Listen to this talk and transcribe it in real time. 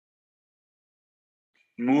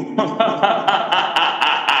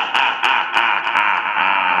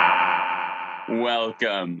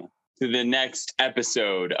Welcome to the next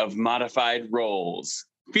episode of Modified Roles,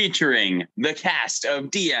 featuring the cast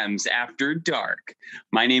of DMs After Dark.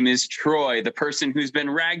 My name is Troy, the person who's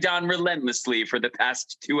been ragged on relentlessly for the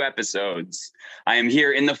past 2 episodes. I am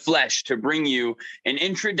here in the flesh to bring you an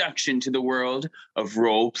introduction to the world of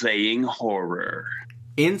role-playing horror.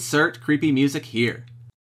 Insert creepy music here.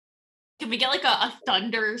 Can we get like a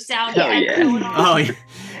thunder sound yeah. going on? Oh,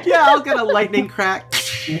 yeah, I'll get a lightning crack.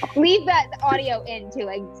 Leave that audio in too,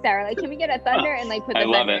 like Sarah. Like, can we get a thunder and like put the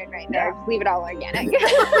thunder in right there? Just leave it all organic.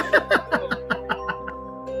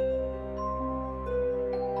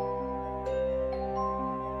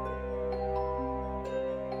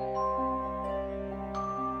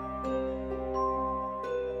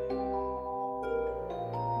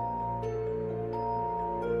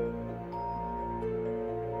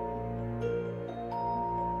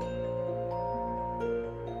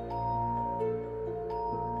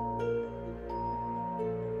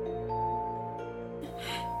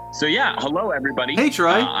 So yeah, hello everybody. Hey,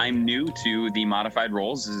 Troy. I'm new to the Modified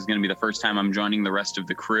Roles. This is going to be the first time I'm joining the rest of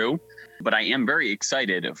the crew, but I am very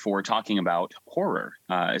excited for talking about horror,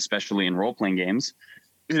 especially in role-playing games.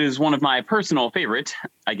 It is one of my personal favorite,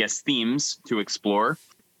 I guess, themes to explore,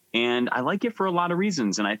 and I like it for a lot of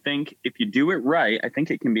reasons. And I think if you do it right, I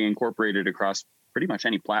think it can be incorporated across pretty much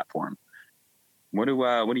any platform. What do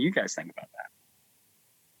you guys think about that?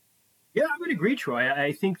 Yeah, I would agree, Troy.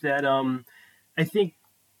 I think that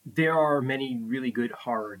there are many really good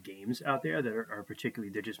horror games out there that are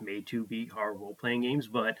particularly, they're just made to be horror role-playing games,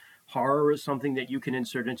 but horror is something that you can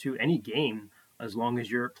insert into any game as long as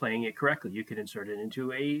you're playing it correctly. You can insert it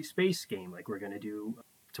into a space game like we're going to do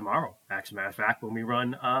tomorrow, as a matter of fact, when we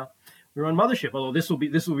run Mothership. Although this will be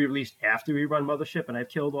released after we run Mothership, and I've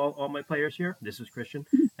killed all my players here. This is Christian,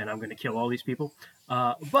 and I'm going to kill all these people.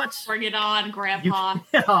 But Bring it on, Grandpa.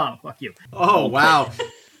 Fuck you. Oh, wow.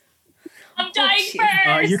 I'm dying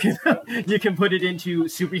first. You can put it into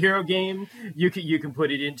superhero game. You can put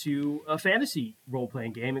it into a fantasy role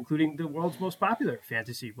playing game, including the world's most popular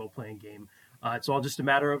fantasy role playing game. It's all just a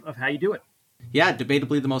matter of how you do it. Yeah,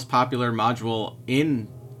 debatably the most popular module in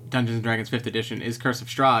Dungeons & Dragons 5th edition is Curse of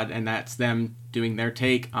Strahd, and that's them doing their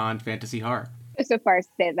take on fantasy horror. So far as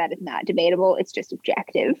to say that is not debatable. It's just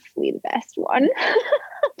objectively the best one.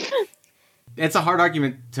 It's a hard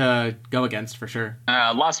argument to go against, for sure.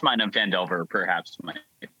 Lost Mine of Phandelver perhaps might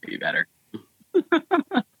be better.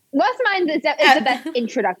 Lost Mines is the best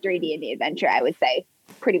introductory D&D adventure, I would say,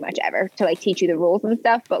 pretty much ever, to like teach you the rules and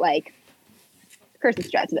stuff. But like, Curse of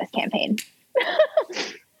Strahd's the best campaign.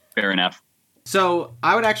 Fair enough. So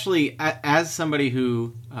I would actually, as somebody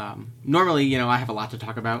who normally, I have a lot to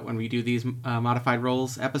talk about when we do these Modified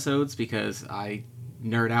Roles episodes because I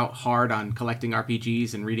nerd out hard on collecting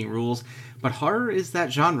RPGs and reading rules. But horror is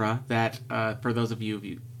that genre that, for those of you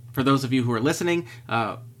who are listening,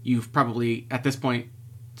 you've probably at this point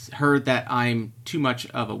heard that I'm too much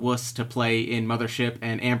of a wuss to play in Mothership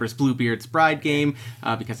and Amber's Bluebeard's Bride game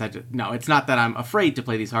because no, it's not that I'm afraid to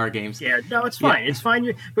play these horror games. Yeah, no, it's fine. Yeah. It's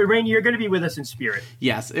fine. But Rainy, you're going to be with us in spirit.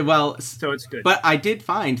 Yes, well, so it's good. But I did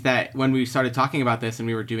find that when we started talking about this and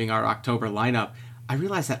we were doing our October lineup, I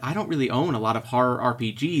realized that I don't really own a lot of horror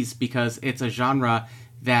RPGs because it's a genre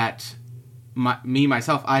that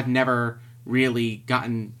myself, I've never really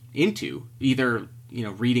gotten into, either,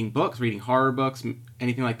 reading horror books,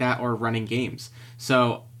 anything like that, or running games.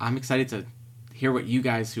 So I'm excited to hear what you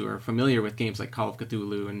guys who are familiar with games like Call of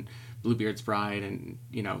Cthulhu and Bluebeard's Bride and,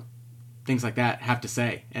 things like that have to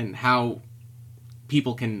say, and how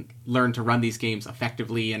people can learn to run these games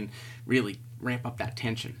effectively and really ramp up that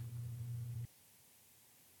tension.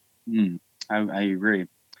 I agree.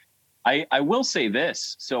 I will say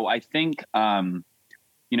this. So I think,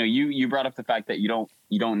 you brought up the fact that you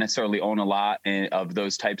don't necessarily own a lot of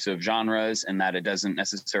those types of genres, and that it doesn't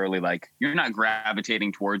necessarily you're not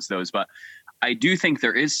gravitating towards those. But I do think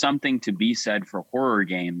there is something to be said for horror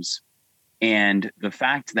games, and the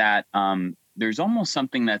fact that there's almost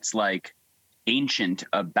something that's ancient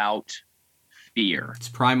about fear. It's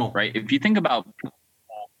primal, right? If you think about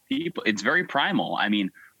people, it's very primal. I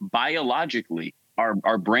mean, biologically,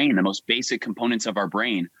 our brain, the most basic components of our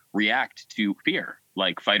brain react to fear,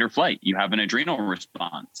 like fight or flight. You have an adrenal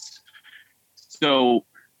response. So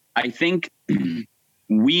I think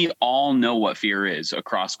we all know what fear is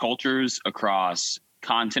across cultures, across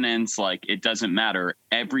continents. It doesn't matter.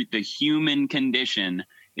 The human condition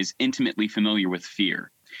is intimately familiar with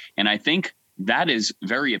fear. And I think that is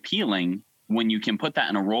very appealing when you can put that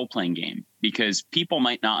in a role-playing game, because people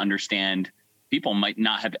might not understand people might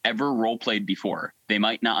not have ever role played before. They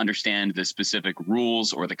might not understand the specific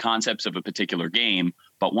rules or the concepts of a particular game.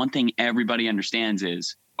 But one thing everybody understands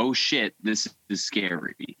is, oh shit, this is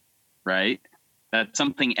scary, right? That's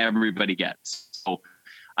something everybody gets. So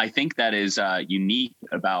I think that is unique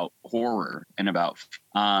about horror and about,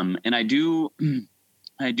 and I do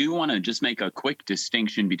want to just make a quick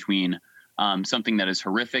distinction between something that is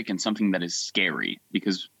horrific and something that is scary,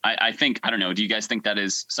 because I think, I don't know, do you guys think that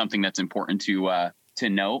is something that's important to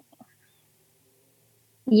note?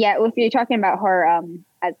 Yeah, well, if you're talking about horror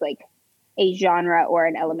as like a genre or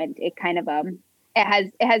an element, it kind of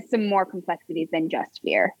it has some more complexities than just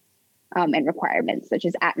fear and requirements such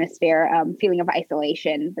as atmosphere, feeling of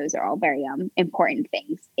isolation. Those are all very important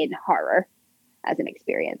things in horror as an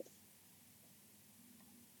experience.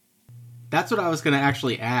 That's what I was going to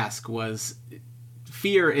actually ask. Was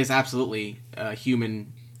fear is absolutely a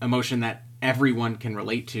human emotion that everyone can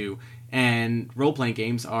relate to, and role-playing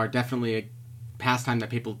games are definitely a pastime that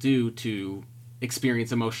people do to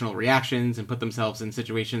experience emotional reactions and put themselves in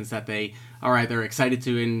situations that they are either excited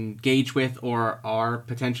to engage with or are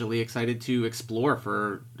potentially excited to explore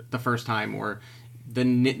for the first time or the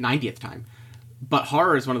 90th time. But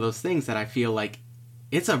horror is one of those things that I feel like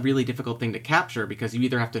it's a really difficult thing to capture, because you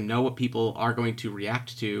either have to know what people are going to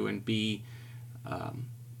react to and be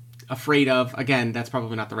afraid of. Again, that's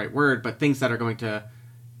probably not the right word, but things that are going to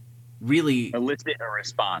really elicit a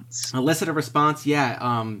response.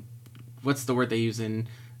 Yeah. What's the word they use in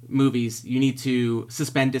movies? You need to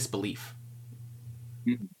suspend disbelief.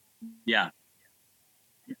 Yeah.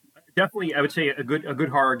 Definitely, I would say a good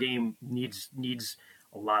horror game needs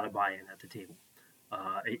a lot of buy-in at the table.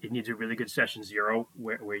 It needs a really good session zero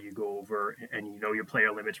where you go over and you know your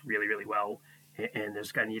player limits really, really well. And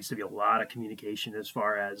there's kind of needs to be a lot of communication as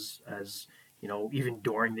far as you know, even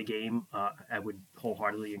during the game. I would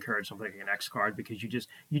wholeheartedly encourage something like an X card, because you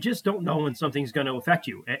just don't know when something's going to affect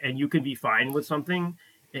you, and you can be fine with something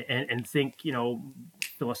and think, you know,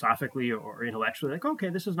 philosophically or intellectually, like, okay,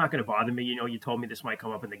 this is not going to bother me. You know, you told me this might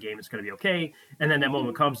come up in the game. It's going to be okay. And then that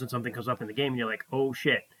moment comes and something comes up in the game and you're like, oh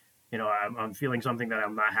shit, you know, I'm feeling something that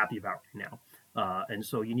I'm not happy about right now. And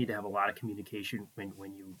so you need to have a lot of communication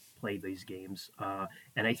when you play these games.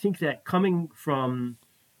 And I think that coming from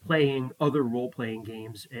playing other role-playing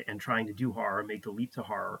games and trying to do horror, make the leap to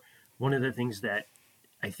horror, one of the things that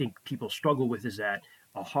I think people struggle with is that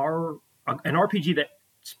an RPG that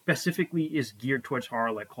specifically is geared towards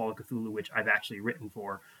horror, like Call of Cthulhu, which I've actually written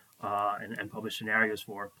for and published scenarios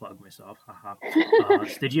for. Plug myself.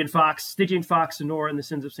 Stygian Fox, Sonora, and the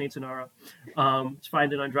Sins of Saint Sonora. Let's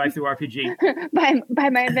find it on DriveThruRPG. By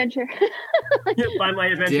my adventure. Yeah, by my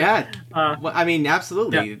adventure. Yeah. Well, I mean,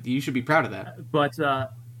 absolutely. Yeah. You should be proud of that. But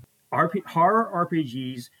horror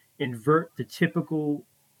RPGs invert the typical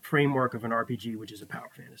framework of an RPG, which is a power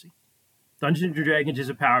fantasy. Dungeons and Dragons is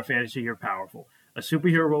a power fantasy. You're powerful. A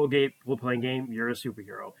superhero role-playing game, you're a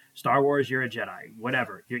superhero. Star Wars, you're a Jedi.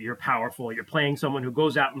 Whatever. You're powerful. You're playing someone who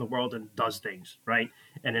goes out in the world and does things, right?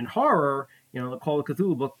 And in horror, you know, the Call of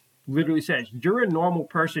Cthulhu book literally says you're a normal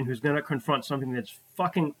person who's going to confront something that's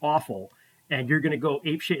fucking awful, and you're going to go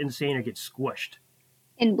apeshit insane or get squished.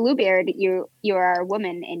 In Bluebeard, you are a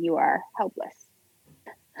woman and you are helpless.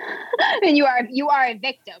 And you are a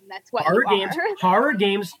victim. That's what horror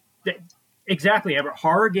games. Exactly, Amber.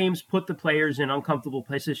 Horror games put the players in uncomfortable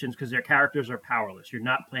positions because their characters are powerless. You're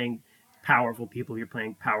not playing powerful people, you're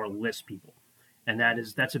playing powerless people. And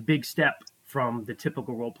that's a big step from the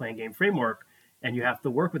typical role-playing game framework, and you have to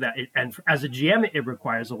work with that. And as a GM, it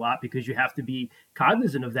requires a lot, because you have to be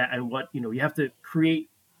cognizant of that, and what, you know, you have to create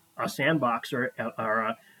a sandbox or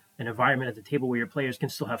an environment at the table where your players can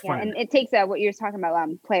still have fun. Yeah, and it takes what you're talking about,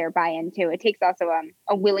 player buy-in too. It takes also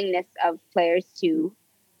a willingness of players to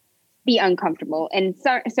be uncomfortable. And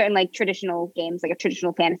certain like traditional games, like a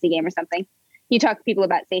traditional fantasy game or something, you talk to people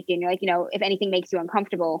about safety and you're like, you know, if anything makes you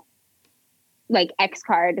uncomfortable, like X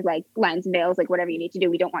card, like lines and veils, like whatever you need to do,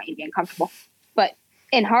 we don't want you to be uncomfortable. But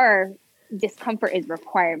in horror, discomfort is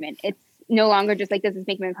requirement. It's no longer just like, does this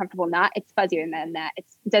make me uncomfortable? Not, it's fuzzier than that.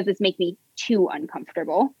 It's, does this make me too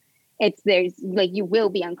uncomfortable? There's like, you will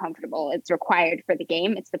be uncomfortable. It's required for the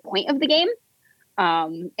game. It's the point of the game.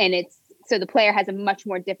 And so the player has a much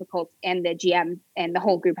more difficult, and the GM and the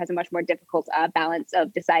whole group has a much more difficult balance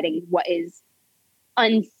of deciding what is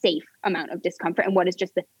unsafe amount of discomfort and what is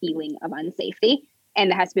just the feeling of unsafety.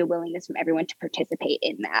 And there has to be a willingness from everyone to participate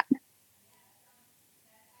in that.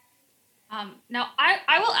 Now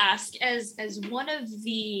I will ask, as one of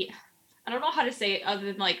the, I don't know how to say it other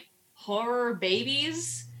than like horror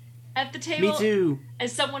babies, at the table. Me too.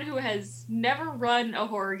 As someone who has never run a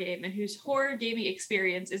horror game and whose horror gaming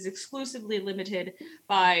experience is exclusively limited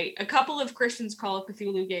by a couple of Christian's Call of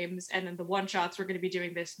Cthulhu games and then the one-shots we're going to be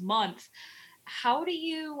doing this month, how do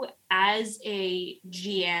you, as a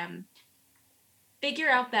GM, figure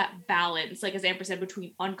out that balance, like as Amber said,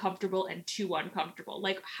 between uncomfortable and too uncomfortable?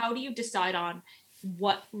 Like, how do you decide on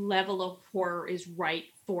what level of horror is right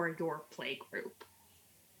for your play group?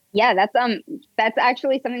 Yeah, that's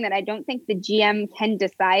actually something that I don't think the GM can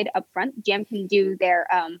decide up front. GM can do their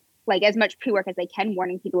like as much pre-work as they can,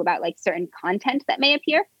 warning people about like certain content that may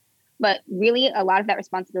appear. But really, a lot of that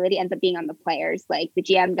responsibility ends up being on the players. Like the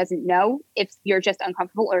GM doesn't know if you're just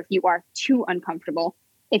uncomfortable or if you are too uncomfortable,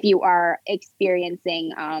 if you are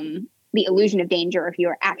experiencing the illusion of danger, or if you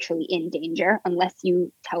are actually in danger, unless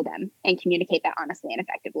you tell them and communicate that honestly and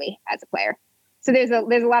effectively as a player. So there's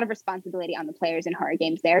a lot of responsibility on the players in horror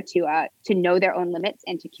games there to know their own limits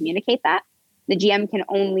and to communicate that. The GM can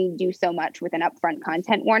only do so much with an upfront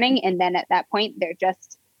content warning, and then at that point they're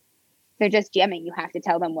just GMing. You have to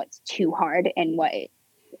tell them what's too hard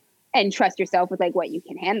and trust yourself with like what you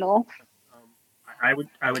can handle. I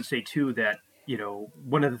would say too that, you know,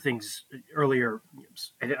 one of the things earlier,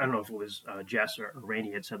 I don't know if it was Jess or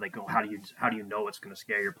Rainey had said like, oh, how do you know what's going to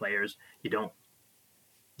scare your players? You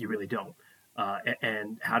really don't.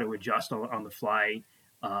 And how to adjust on the fly.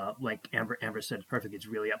 Like Amber said, perfect. It's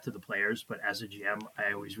really up to the players. But as a GM,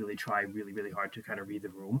 I always really try really, really hard to kind of read the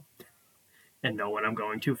room and know when I'm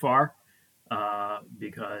going too far,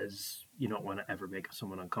 because you don't want to ever make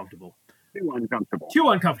someone uncomfortable. Too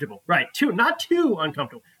uncomfortable. Right. Not too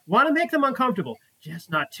uncomfortable. Want to make them uncomfortable,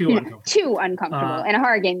 just not too uncomfortable. Too uncomfortable. In a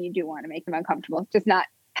horror game, you do want to make them uncomfortable, just not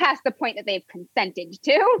past the point that they've consented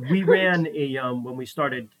to. We ran a when we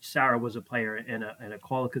started. Sarah was a player in a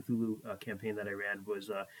Call of Cthulhu campaign that I ran. Was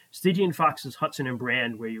Stygian Fox's Hudson and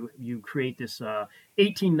Brand, where you create this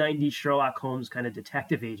 1890s Sherlock Holmes kind of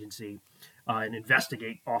detective agency and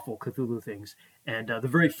investigate awful Cthulhu things. And the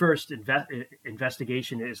very first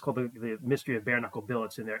investigation is called the Mystery of Bare Knuckle Bill.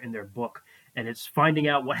 It's in their book, and it's finding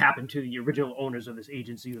out what happened to the original owners of this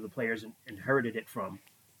agency, who the players inherited it from.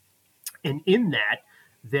 And in that,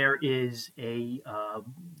 there is you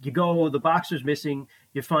go, the boxer's missing,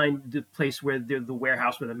 you find the place where the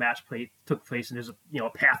warehouse where the match play took place, and there's a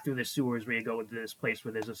path through the sewers where you go into this place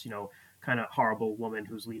where there's this kind of horrible woman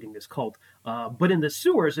who's leading this cult. But in the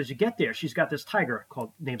sewers, as you get there, she's got this tiger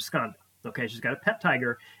named Skanda. Okay, she's got a pet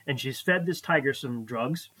tiger, and she's fed this tiger some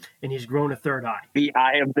drugs, and he's grown a third eye. The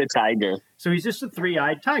eye of the tiger. So he's just a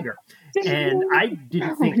 3-eyed tiger. And I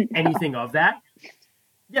didn't think anything of that.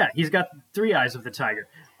 Yeah, he's got 3 eyes of the tiger.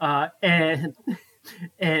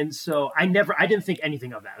 And so I didn't think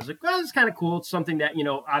anything of that. I was like, well, it's kind of cool. It's something that,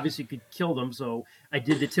 obviously could kill them. So I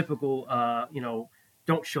did the typical,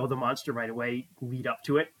 don't show the monster right away, lead up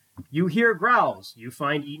to it. You hear growls, you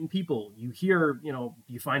find eaten people, you hear,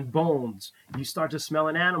 you find bones, you start to smell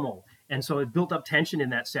an animal. And so it built up tension in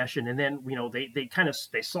that session. And then,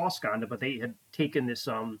 they saw Skanda, but they had taken this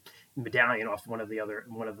medallion off one of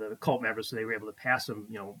the cult members, so they were able to pass him,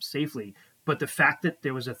 safely. But the fact that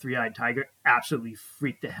there was a 3-eyed tiger absolutely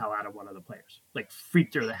freaked the hell out of one of the players, like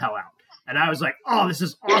freaked her the hell out. And I was like, oh, this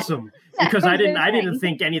is awesome, because I didn't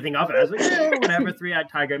think anything of it. I was like, whatever, 3-eyed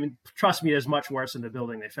tiger. I mean, trust me, there's much worse in the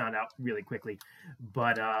building. They found out really quickly.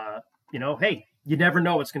 But, hey, you never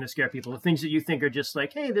know what's going to scare people. The things that you think are just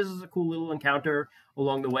like, hey, this is a cool little encounter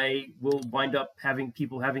along the way will wind up having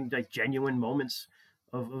people having like genuine moments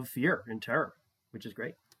of fear and terror, which is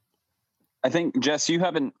great. I think, Jess, you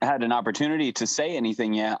haven't had an opportunity to say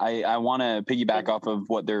anything yet. I want to piggyback off of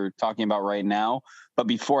what they're talking about right now. But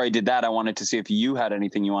before I did that, I wanted to see if you had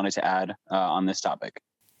anything you wanted to add on this topic.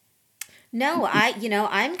 No,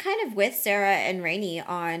 I'm kind of with Sarah and Rainey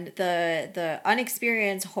on the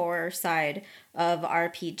unexperienced horror side of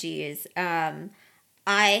RPGs.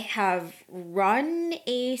 I have run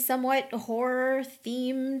a somewhat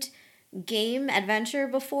horror-themed game adventure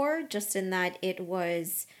before, just in that it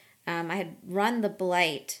was... I had run The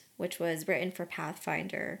Blight, which was written for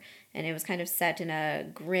Pathfinder, and it was kind of set in a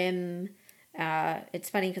grim, it's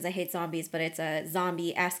funny because I hate zombies, but it's a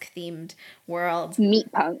zombie-esque themed world. Meat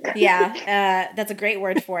punk. Yeah, that's a great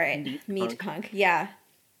word for it. Meat punk, yeah.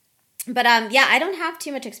 But I don't have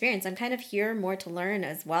too much experience. I'm kind of here more to learn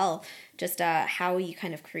as well, just how you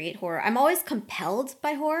kind of create horror. I'm always compelled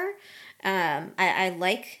by horror. I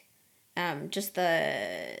like just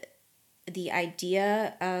the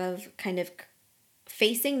idea of kind of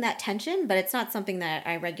facing that tension, but it's not something that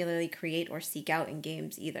I regularly create or seek out in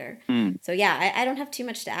games either. So yeah, I don't have too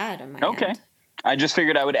much to add on my end. I just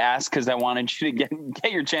figured I would ask because I wanted you to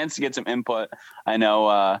get your chance to get some input. I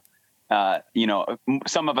know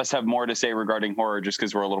some of us have more to say regarding horror just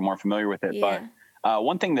because we're a little more familiar with it. Yeah. But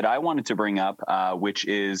one thing that I wanted to bring up, which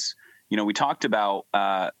is, we talked about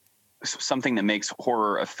something that makes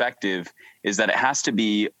horror effective is that it has to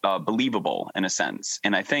be believable in a sense.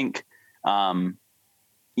 And I think,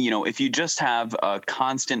 if you just have a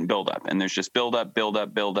constant buildup and there's just build up,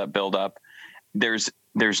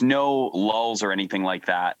 there's no lulls or anything like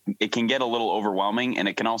that. It can get a little overwhelming, and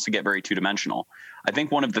it can also get very two-dimensional. I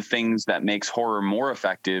think one of the things that makes horror more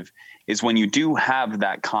effective is when you do have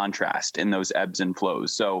that contrast in those ebbs and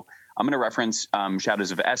flows. So I'm going to reference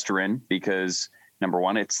Shadows of Esteren because, number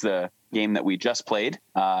one, it's the game that we just played,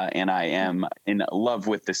 and I am in love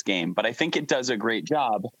with this game. But I think it does a great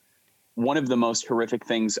job. One of the most horrific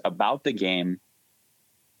things about the game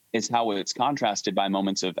is how it's contrasted by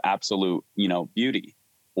moments of absolute, beauty,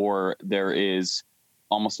 or there is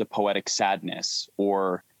almost a poetic sadness,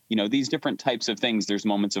 or, these different types of things. There's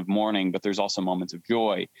moments of mourning, but there's also moments of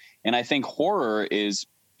joy. And I think horror is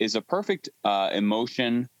a perfect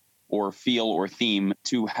emotion or feel or theme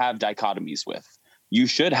to have dichotomies with. You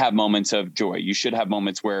should have moments of joy. You should have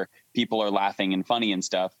moments where people are laughing and funny and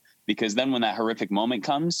stuff, because then when that horrific moment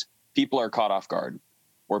comes, people are caught off guard,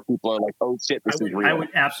 or people are like, oh shit, this is real. I would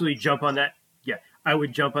absolutely jump on that. Yeah, I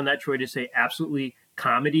would jump on that, Troy, to say absolutely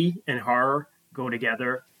comedy and horror go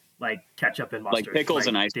together like ketchup and mustard. Like pickles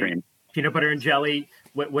and ice cream. Peanut butter and jelly,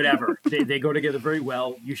 whatever. they go together very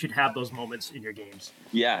well. You should have those moments in your games.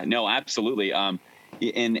 Yeah, no, absolutely. And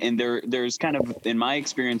there's kind of, in my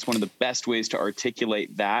experience, one of the best ways to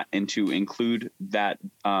articulate that and to include that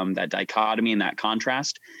that dichotomy and that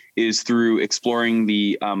contrast is through exploring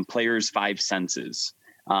the player's five senses.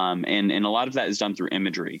 And a lot of that is done through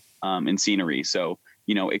imagery and scenery. So,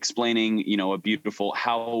 explaining, a beautiful,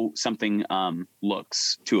 how something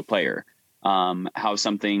looks to a player, how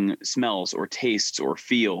something smells or tastes or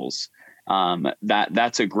feels.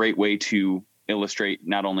 That's a great way to illustrate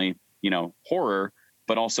not only, horror,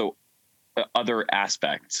 but also other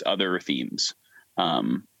aspects, other themes.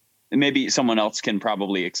 And maybe someone else can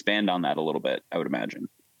probably expand on that a little bit, I would imagine.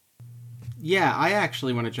 Yeah, I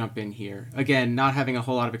actually want to jump in here. Again, not having a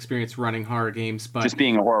whole lot of experience running horror games, but... Just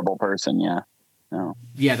being a horrible person, yeah. No.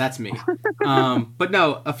 Yeah, that's me. But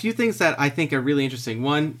no, a few things that I think are really interesting.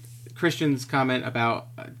 One, Christian's comment about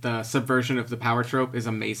the subversion of the power trope is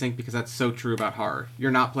amazing, because that's so true about horror.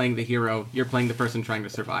 You're not playing the hero, you're playing the person trying to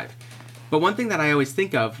survive. But one thing that I always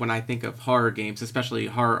think of when I think of horror games, especially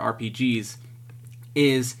horror RPGs,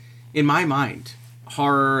 is, in my mind,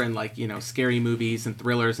 horror and scary movies and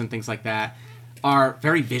thrillers and things like that are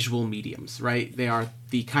very visual mediums, right? They are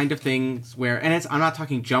the kind of things where, and I'm not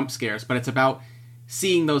talking jump scares, but it's about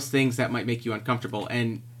seeing those things that might make you uncomfortable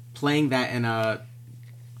and playing that in a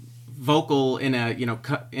vocal, in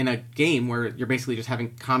a game where you're basically just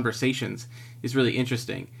having conversations is really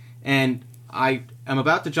interesting. And I am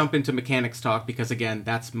about to jump into mechanics talk because, again,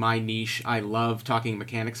 that's my niche. I love talking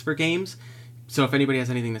mechanics for games. So if anybody has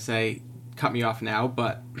anything to say, cut me off now.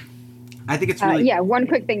 But I think it's really... one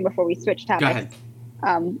quick thing before we switch topics. Go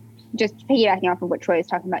ahead. Just piggybacking off of what Troy was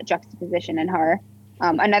talking about, juxtaposition and horror.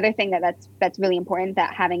 Another thing that's really important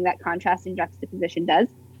that having that contrast and juxtaposition does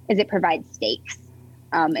is it provides stakes.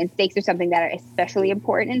 And stakes are something that are especially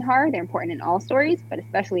important in horror. They're important in all stories, but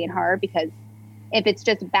especially in horror, because if it's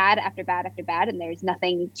just bad after bad after bad and there's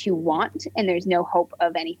nothing to want and there's no hope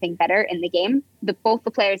of anything better in the game, both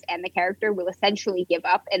the players and the character will essentially give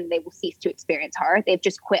up and they will cease to experience horror. They've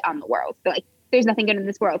just quit on the world. They're like, there's nothing good in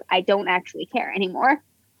this world. I don't actually care anymore.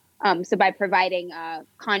 So by providing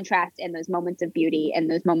contrast and those moments of beauty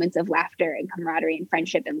and those moments of laughter and camaraderie and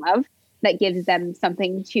friendship and love, that gives them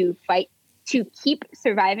something to fight, to keep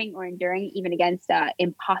surviving or enduring even against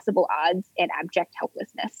impossible odds and abject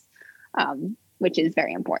helplessness. Which is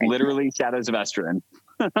very important. Literally Shadows of Esteren.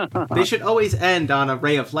 They should always end on a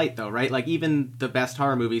ray of light, though, right? Like, even the best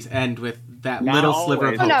horror movies end with that little sliver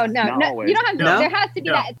of hope. No. You don't have to. No? There has to be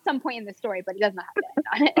that at some point in the story, but it doesn't have to end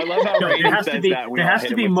on it. I love how there has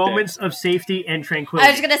to be moments of safety and tranquility.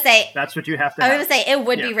 I was going to say... That's what you have to have. I was going to say, it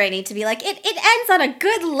would be Rainy to be like, it ends on a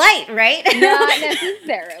good light, right? Not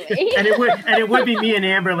necessarily. and it would be me and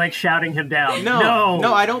Amber, shouting him down. No,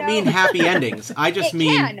 I don't mean happy endings. I just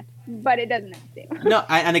mean... But it doesn't have to. No,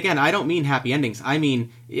 and again, I don't mean happy endings. I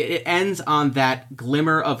mean, it ends on that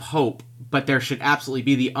glimmer of hope, but there should absolutely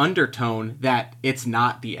be the undertone that it's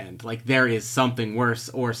not the end. Like, there is something worse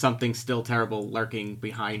or something still terrible lurking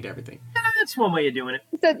behind everything. That's one way of doing it.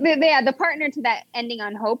 So, the partner to that ending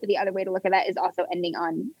on hope, the other way to look at that is also ending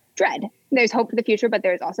on dread. There's hope for the future, but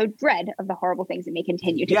there's also dread of the horrible things it may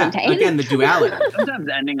continue to contain. Again, the duality. Sometimes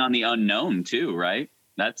ending on the unknown, too, right?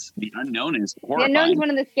 That's the unknown is The horrifying. unknown is one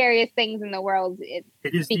of the scariest things in the world. It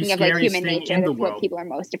is Speaking the of like scariest human thing nature, in the that's what world. people are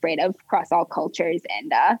most afraid of across all cultures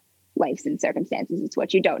and lives and circumstances. It's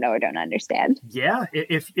what you don't know or don't understand. Yeah,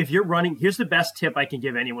 if you're running, here's the best tip I can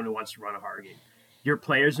give anyone who wants to run a horror game. Your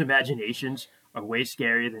players' imaginations are way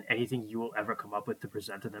scarier than anything you will ever come up with to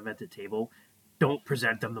present to them at the table. Don't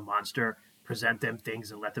present them the monster. Present them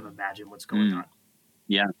things and let them imagine what's going on.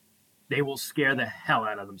 Yeah. They will scare the hell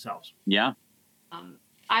out of themselves. Yeah.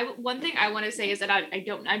 One thing I want to say is that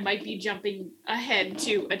I might be jumping ahead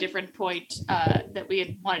to a different point that we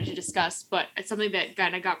had wanted to discuss, but it's something that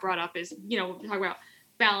kind of got brought up is, you know, we're talking about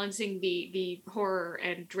balancing the horror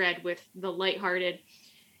and dread with the lighthearted.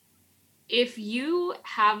 If you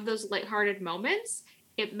have those lighthearted moments,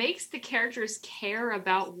 it makes the characters care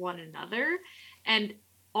about one another, and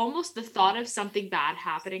almost the thought of something bad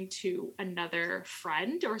happening to another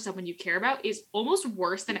friend or someone you care about is almost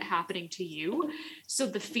worse than it happening to you. So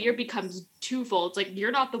the fear becomes twofold. It's like you're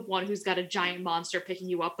not the one who's got a giant monster picking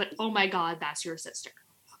you up, but oh my God, that's your sister.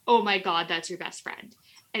 Oh my God, that's your best friend.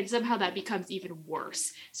 And somehow that becomes even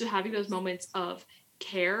worse. So having those moments of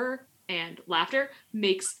care and laughter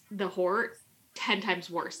makes the horror 10 times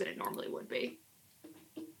worse than it normally would be.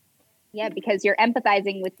 Yeah, because you're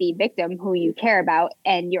empathizing with the victim who you care about,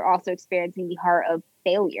 and you're also experiencing the horror of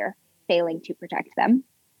failing to protect them,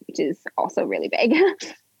 which is also really big.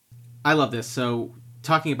 I love this. So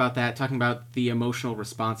talking about the emotional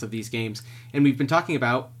response of these games, and we've been talking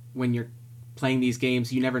about when you're playing these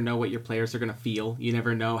games, you never know what your players are going to feel. You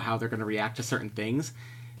never know how they're going to react to certain things.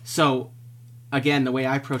 So again, the way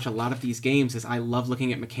I approach a lot of these games is I love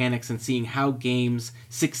looking at mechanics and seeing how games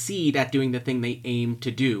succeed at doing the thing they aim to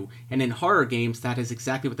do. And in horror games, that is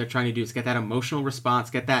exactly what they're trying to do, is get that emotional response,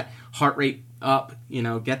 get that heart rate up,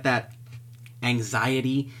 get that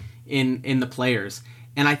anxiety in the players.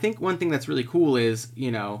 And I think one thing that's really cool is,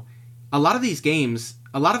 a lot of these games,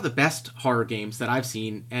 a lot of the best horror games that I've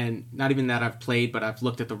seen, and not even that I've played, but I've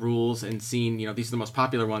looked at the rules and seen, these are the most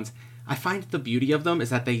popular ones, I find the beauty of them is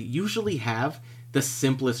that they usually have the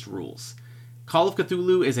simplest rules. Call of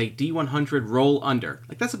Cthulhu is a D100 roll under.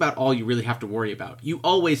 Like, that's about all you really have to worry about. You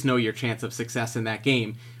always know your chance of success in that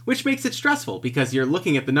game, which makes it stressful because you're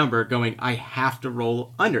looking at the number going, I have to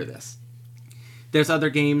roll under this. There's other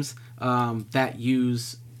games that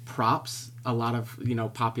use props, a lot of,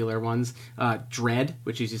 popular ones. Dread,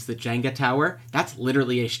 which uses the Jenga tower. That's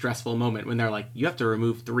literally a stressful moment when they're like, you have to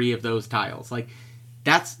remove 3 of those tiles. Like,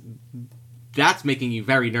 that's making you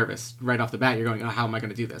very nervous right off the bat. You're going, oh, how am I going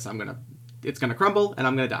to do this? It's going to crumble and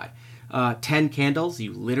I'm going to die. 10 candles,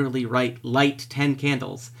 you literally light 10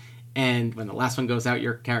 candles. And when the last one goes out,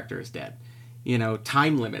 your character is dead.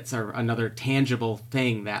 Time limits are another tangible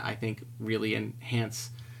thing that I think really enhance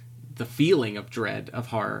the feeling of dread, of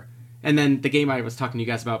horror. And then the game I was talking to you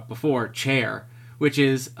guys about before, Chair, which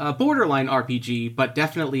is a borderline RPG, but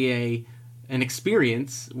definitely an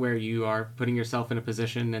experience where you are putting yourself in a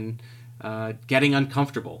position and getting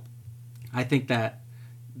uncomfortable. I think that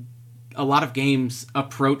a lot of games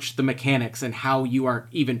approach the mechanics and how you are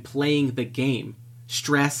even playing the game,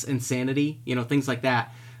 stress and sanity, things like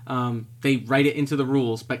that. They write it into the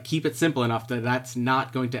rules, but keep it simple enough that that's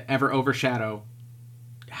not going to ever overshadow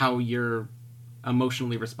how you're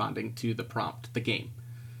emotionally responding to the prompt, the game.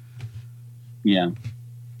 Yeah.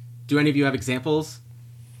 Do any of you have examples?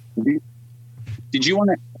 Did you want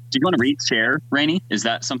to read Chair, Rainey? Is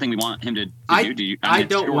that something we want him to do? I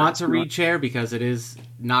don't want to read Chair because it is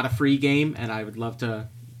not a free game, and I would love to.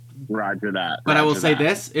 Roger that. But I will say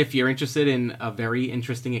this: if you're interested in a very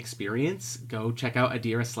interesting experience, go check out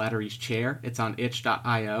Adira Slattery's Chair. It's on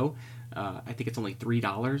itch.io. I think it's only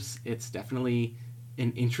 $3. It's definitely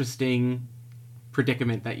an interesting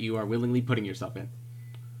predicament that you are willingly putting yourself in.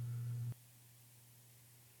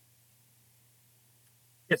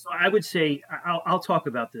 Yeah, so I would say I'll talk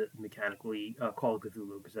about the mechanically Call of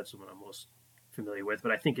Cthulhu because that's the one I'm most familiar with.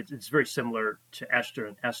 But I think it's very similar to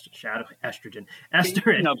Estrogen.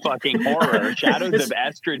 Speaking of fucking horror, Shadows of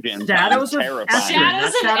Estrogen. Shadows of terrifying.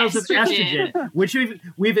 Shadows of Estrogen, which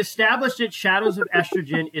we've established that Shadows of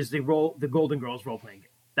Estrogen is the Golden Girls role playing game.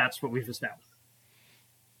 That's what we've established.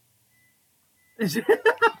 No,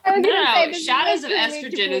 Shadows of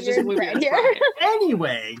Estrogen is just moving right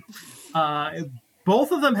Anyway,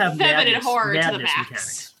 both of them have feminine horror to the madness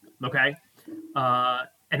max. Mechanics. Okay,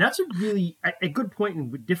 and that's a really a good point in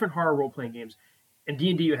different horror role playing games. In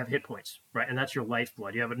D&D, you have hit points, right? And that's your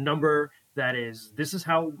lifeblood. You have a number that is, this is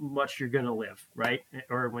how much you're going to live, right?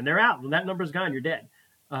 Or when they're out, when that number's gone, you're dead.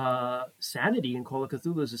 Sanity in Call of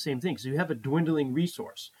Cthulhu is the same thing. So you have a dwindling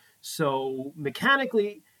resource. So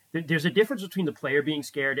mechanically, there's a difference between the player being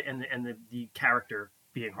scared and the character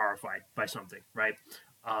being horrified by something, right?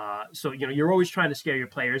 So, you're always trying to scare your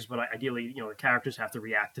players, but ideally, the characters have to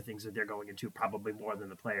react to things that they're going into probably more than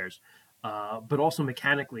the players. But also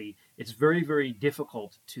mechanically, it's very, very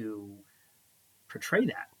difficult to portray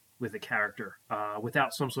that with a character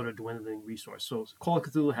without some sort of dwindling resource. So Call of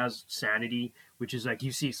Cthulhu has sanity, which is like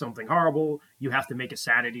you see something horrible, you have to make a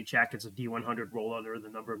sanity check. It's a D100 roll under the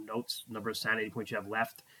number of sanity points you have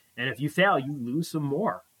left. And if you fail, you lose some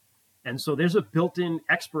more. And so there's a built-in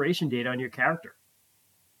expiration date on your character.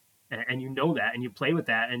 And you know that, and you play with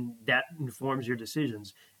that, and that informs your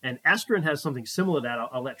decisions. And Esteren has something similar to that.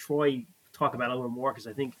 I'll let Troy talk about it a little more, because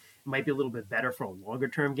I think it might be a little bit better for a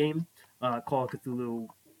longer-term game. Call of Cthulhu,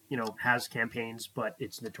 has campaigns, but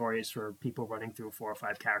it's notorious for people running through 4 or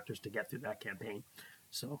 5 characters to get through that campaign.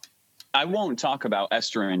 So I won't talk about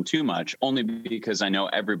Esteren too much, only because I know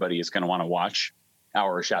everybody is going to want to watch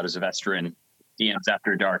our Shadows of Esteren DMs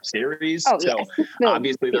After Dark series. Oh, so yes.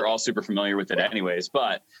 obviously they're all super familiar with it anyways,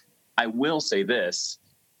 but I will say this.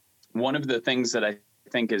 One of the things that I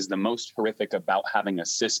think is the most horrific about having a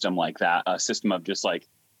system like that, a system of just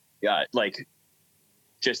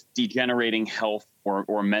just degenerating health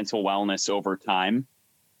or mental wellness over time,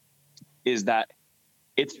 is that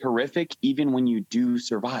it's horrific even when you do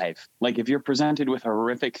survive. Like if you're presented with a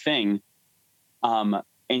horrific thing, and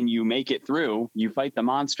you make it through, you fight the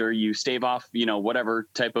monster, you stave off, whatever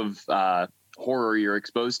type of horror you're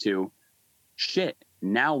exposed to, shit,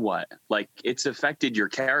 now what? Like it's affected your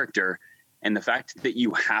character, and the fact that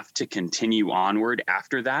you have to continue onward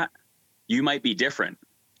after that, you might be different.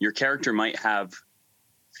 Your character might have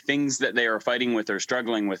things that they are fighting with or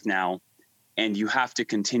struggling with now, and you have to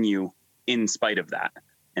continue in spite of that.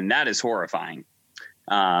 And that is horrifying.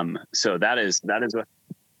 So that is what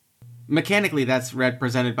mechanically that's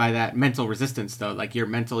represented by that mental resistance, though, like your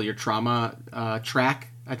trauma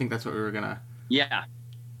track. I think that's what we were gonna. Yeah.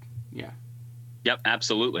 Yep,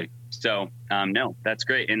 absolutely. So no, that's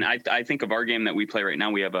great. And I think of our game that we play right now.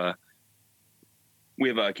 We have a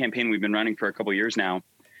campaign we've been running for a couple of years now.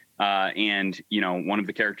 And one of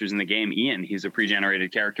the characters in the game, Ian, he's a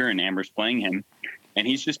pre-generated character, and Amber's playing him, and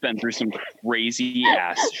he's just been through some crazy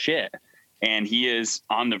ass shit. And he is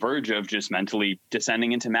on the verge of just mentally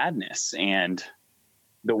descending into madness, and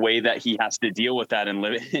the way that he has to deal with that and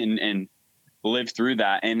live through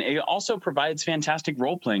that. And it also provides fantastic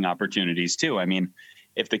role-playing opportunities too. I mean,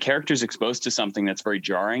 if the character's exposed to something that's very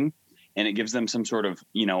jarring, and it gives them some sort of,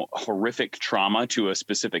 horrific trauma to a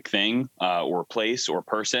specific thing or place or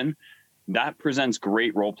person, that presents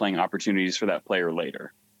great role-playing opportunities for that player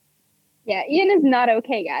later. Yeah, Ian is not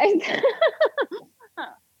okay, guys.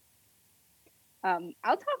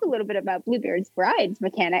 I'll talk a little bit about Bluebeard's Bride's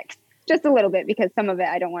mechanics, just a little bit, because some of it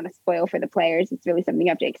I don't want to spoil for the players. It's really something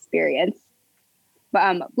you have to experience.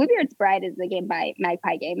 But Bluebeard's Bride is a game by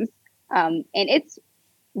Magpie Games, and it's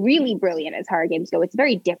really brilliant as horror games go. It's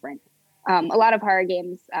very different. A lot of horror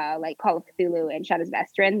games, like Call of Cthulhu and Shadows of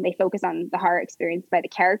Esteren, they focus on the horror experienced by the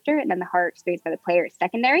character, and then the horror experienced by the player is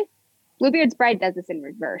secondary. Bluebeard's Bride does this in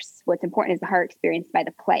reverse. What's important is the horror experienced by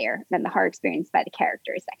the player, then the horror experienced by the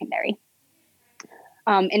character is secondary.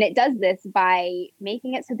 And it does this by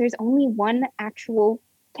making it so there's only one actual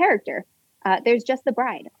character. There's just the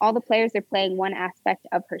bride. All the players are playing one aspect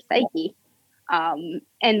of her psyche, and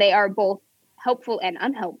they are both helpful and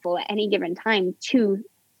unhelpful at any given time to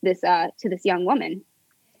this young woman.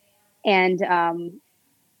 And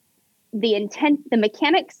the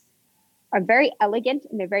mechanics are very elegant,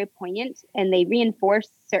 and they're very poignant, and they reinforce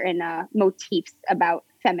certain motifs about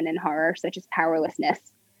feminine horror, such as powerlessness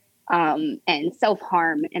and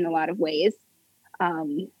self-harm in a lot of ways.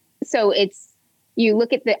 So you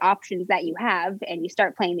look at the options that you have, and you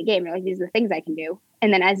start playing the game. You're like, these are the things I can do.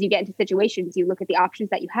 And then as you get into situations, you look at the options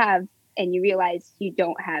that you have, and you realize you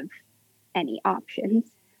don't have any options.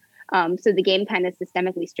 So the game kind of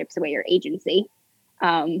systemically strips away your agency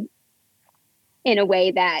in a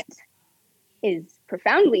way that is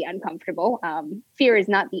profoundly uncomfortable. Fear is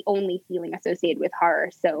not the only feeling associated with horror.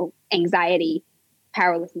 So anxiety,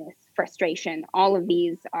 powerlessness, frustration, all of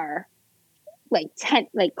these are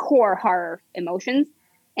like core horror emotions,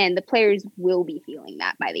 and the players will be feeling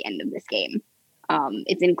that by the end of this game.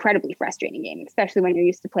 It's an incredibly frustrating game, especially when you're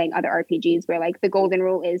used to playing other RPGs where like the golden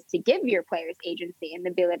rule is to give your players agency and the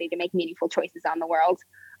ability to make meaningful choices on the world.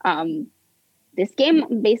 This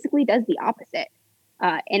game basically does the opposite.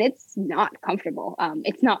 And it's not comfortable.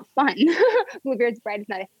 It's not fun. Bluebeard's Bride is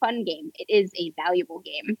not a fun game. It is a valuable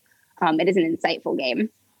game. It is an insightful game,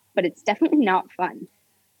 but it's definitely not fun,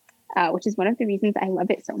 which is one of the reasons I love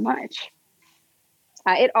it so much.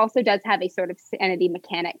 It also does have a sort of sanity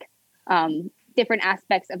mechanic different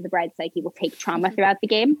aspects of the bride's psyche will take trauma throughout the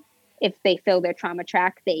game. If they fill their trauma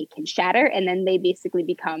track, they can shatter, and then they basically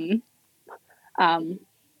become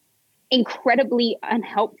incredibly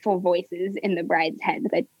unhelpful voices in the bride's head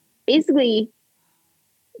that basically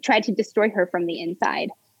try to destroy her from the inside,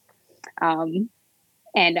 and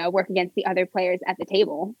work against the other players at the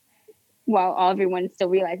table, while everyone's still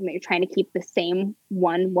realizing that you're trying to keep the same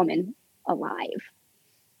one woman alive.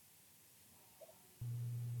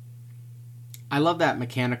 I love that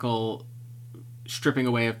mechanical stripping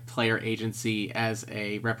away of player agency as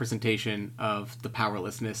a representation of the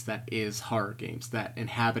powerlessness that is horror games, that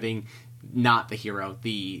inhabiting not the hero,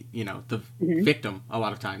 the victim a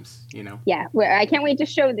lot of times, Yeah, where I can't wait to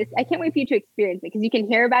show this. I can't wait for you to experience it, because you can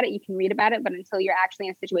hear about it, you can read about it, but until you're actually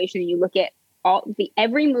in a situation and you look at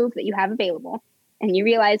every move that you have available and you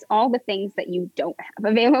realize all the things that you don't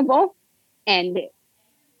have available, and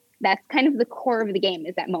that's kind of the core of the game,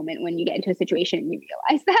 is that moment when you get into a situation and you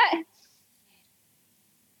realize that.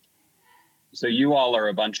 So you all are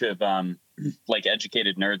a bunch of like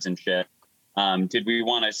educated nerds and shit. Did we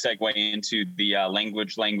want to segue into the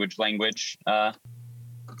language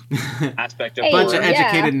aspect of bunch of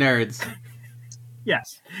educated nerds?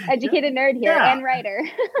 Yes. Educated nerd here and writer.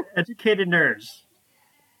 Educated nerds.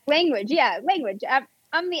 Language.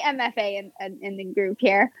 I'm the MFA in the group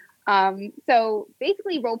here. So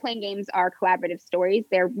basically role-playing games are collaborative stories.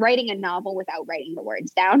 They're writing a novel without writing the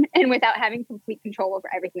words down and without having complete control over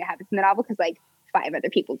everything that happens in the novel, because like 5 other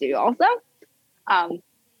people do also.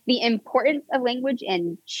 The importance of language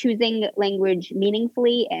and choosing language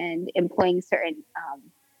meaningfully and employing certain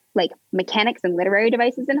like mechanics and literary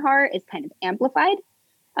devices in horror is kind of amplified,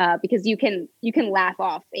 because you can laugh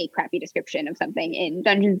off a crappy description of something in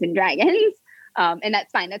Dungeons and Dragons, and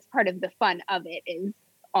that's fine. That's part of the fun of it, is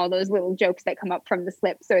all those little jokes that come up from the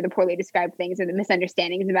slips or the poorly described things or the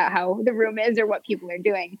misunderstandings about how the room is or what people are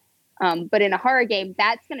doing. But in a horror game,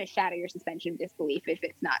 that's going to shatter your suspension of disbelief if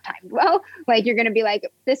it's not timed well. Like, you're going to be like,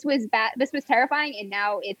 this was bad, this was terrifying, and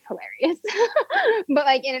now it's hilarious. But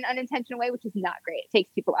like in an unintentional way, which is not great. It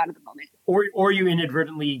takes people out of the moment. Or you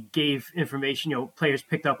inadvertently gave information, players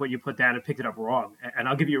picked up what you put down and picked it up wrong. And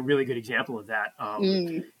I'll give you a really good example of that.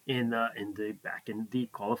 In the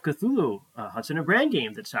Call of Cthulhu Hudson and Brand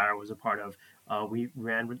game that Sarah was a part of, we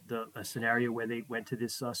ran a scenario where they went to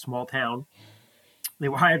this small town. They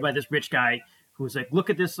were hired by this rich guy who was like, look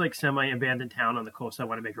at this like semi-abandoned town on the coast. I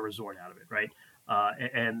want to make a resort out of it, right?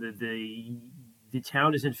 And the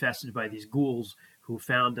town is infested by these ghouls who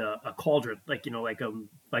found a cauldron, like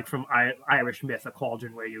from Irish myth, a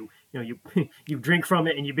cauldron where you drink from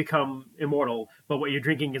it and you become immortal, but what you're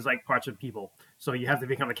drinking is like parts of people. So you have to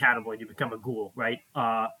become a cannibal and you become a ghoul, right?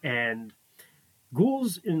 And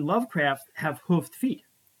ghouls in Lovecraft have hoofed feet,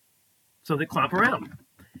 so they clomp around.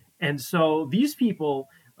 And so these people,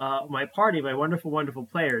 my party, my wonderful, wonderful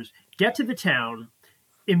players, get to the town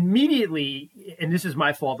immediately, and this is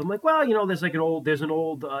my fault. I'm like, well, there's an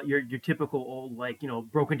old, your typical old, like,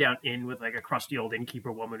 broken down inn with like a crusty old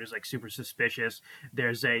innkeeper woman who's like super suspicious.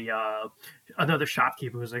 There's another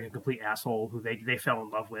shopkeeper who's like a complete asshole who they fell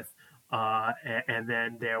in love with. And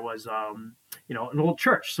then there was, an old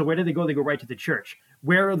church. So where do they go? They go right to the church.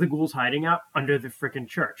 Where are the ghouls hiding out? Under the freaking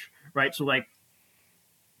church, right? So like,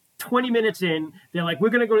 20 minutes in, they're like,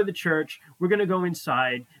 we're going to go to the church. We're going to go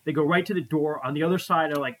inside. They go right to the door. On the other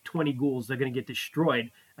side are like 20 ghouls. They're going to get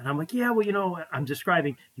destroyed. And I'm like, yeah, well, I'm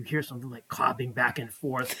describing. You hear something like clopping back and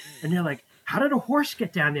forth. And they're like, how did a horse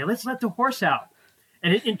get down there? Let's let the horse out.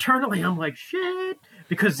 And internally, I'm like, shit,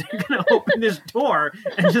 because they're going to open this door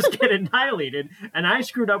and just get annihilated. And I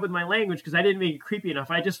screwed up with my language because I didn't make it creepy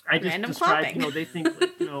enough. I just Random described, clopping. They think,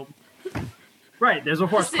 right, there's a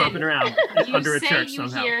horse clopping around under a church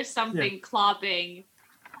somehow. You hear something clopping.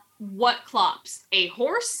 What clops? A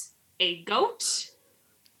horse? A goat?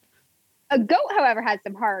 A goat, however, has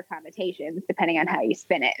some horror connotations depending on how you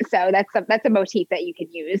spin it. So that's a motif that you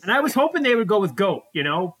can use. And I was hoping they would go with goat,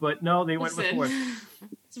 but no, they went with horse.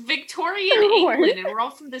 It's Victorian England, and we're all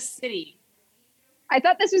from the city. I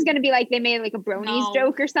thought this was going to be like they made like a bronies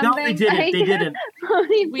joke or something. No, they didn't. Like, they didn't.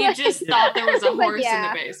 We just thought there was a horse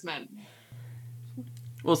yeah. in the basement.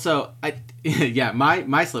 Well, so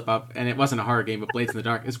my slip up, and it wasn't a horror game, but Blades in the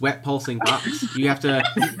Dark, is wet pulsing bombs. You have to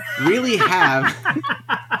really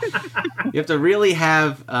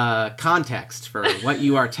have context for what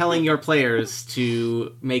you are telling your players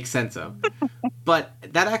to make sense of. But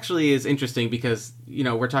that actually is interesting because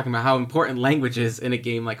we're talking about how important language is in a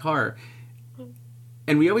game like horror.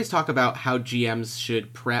 And we always talk about how GMs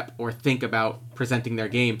should prep or think about presenting their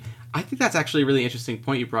game. I think that's actually a really interesting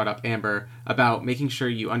point you brought up, Amber, about making sure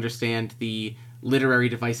you understand the literary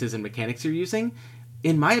devices and mechanics you're using.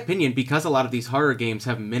 In my opinion, because a lot of these horror games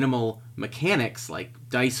have minimal mechanics like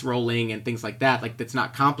dice rolling and things like that, like it's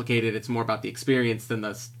not complicated, it's more about the experience than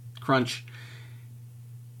the crunch.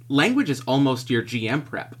 Language is almost your GM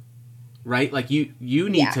prep, right? Like you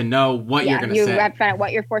need to know what you're going to say. You have to find out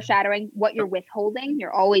what you're foreshadowing, what you're withholding.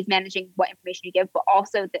 You're always managing what information you give, but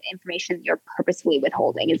also the information you're purposefully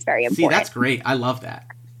withholding is very important. See, that's great. I love that.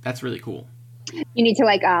 That's really cool. You need to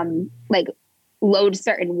like load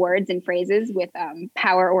certain words and phrases with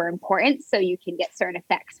power or importance, so you can get certain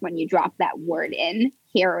effects when you drop that word in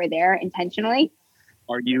here or there intentionally.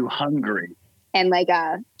 Are you hungry? And like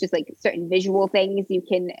just like certain visual things you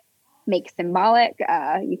can make symbolic.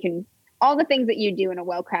 You can all the things that you do in a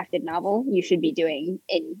well-crafted novel, you should be doing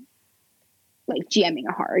in like GMing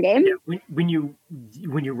a horror game. Yeah, when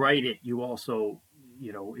you write it, you also,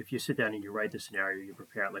 you know, if you sit down and you write the scenario, you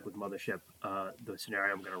prepare it like with Mothership, the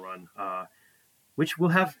scenario I'm going to run, which will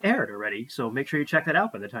have aired already. So make sure you check that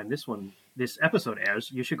out by the time this episode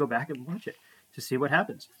airs. You should go back and watch it to see what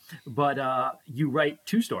happens. But you write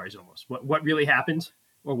two stories almost. What really happens,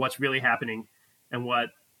 or what's really happening, and what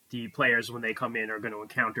the players, when they come in, are going to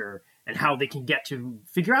encounter, and how they can get to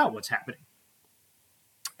figure out what's happening.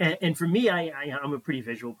 And for me, I'm a pretty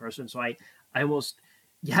visual person, so I almost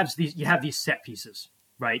you have these set pieces,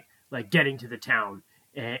 right? Like getting to the town,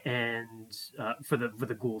 and for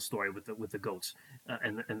the ghoul story with the goats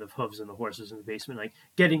and the hooves and the horses in the basement, like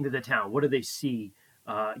getting to the town. What do they see?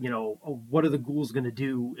 What are the ghouls going to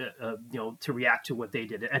do? To react to what they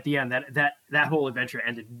did at the end. That whole adventure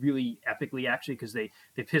ended really epically, actually, because they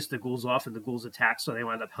pissed the ghouls off and the ghouls attacked, so they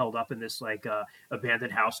wound up held up in this like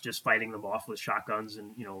abandoned house, just fighting them off with shotguns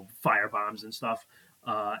and fire bombs and stuff.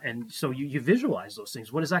 And so you visualize those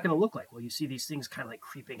things. What is that going to look like? Well, you see these things kind of like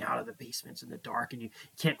creeping out of the basements in the dark, and you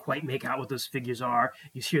can't quite make out what those figures are.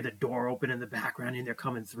 You hear the door open in the background, and they're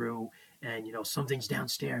coming through, and something's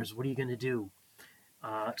downstairs. What are you going to do?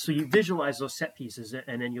 So you visualize those set pieces,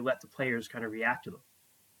 and then you let the players kind of react to them.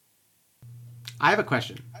 I have a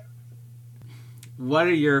question. What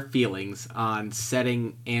are your feelings on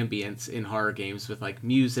setting ambience in horror games with like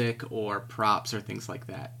music or props or things like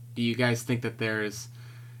that? Do you guys think that there's...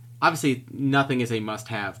 Obviously, nothing is a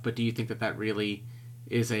must-have, but do you think that really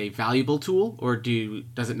is a valuable tool, or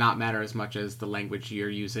does it not matter as much as the language you're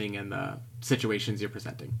using and the situations you're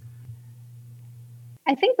presenting?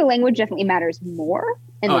 I think the language definitely matters more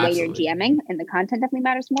in the way absolutely. you're GMing, and the content definitely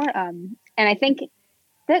matters more. And I think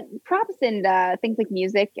that props and things like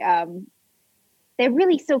music, they're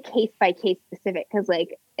really so case by case specific, because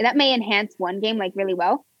like that may enhance one game like really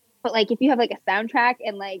well, but like if you have like a soundtrack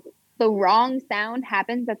and like the wrong sound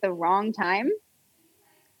happens at the wrong time,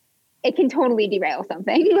 it can totally derail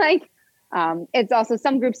something. Like it's also,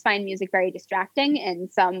 some groups find music very distracting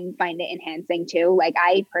and some find it enhancing too. Like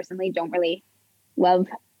I personally don't really love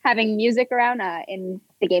having music around in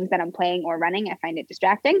the games that I'm playing or running. I find it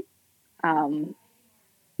distracting.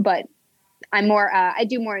 But I'm more, I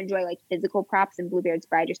do more enjoy like physical props. In Bluebeard's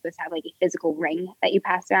Bride, you're supposed to have like a physical ring that you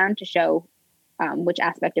pass around to show which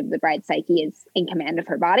aspect of the bride's psyche is in command of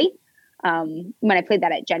her body. When I played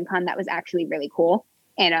that at Gen Con, that was actually really cool.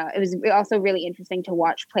 And it was also really interesting to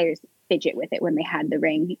watch players fidget with it when they had the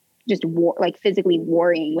ring, just physically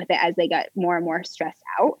worrying with it as they got more and more stressed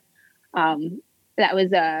out. That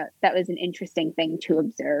was an interesting thing to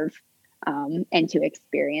observe and to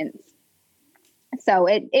experience. So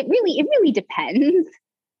it really depends.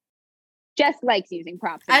 Jess likes using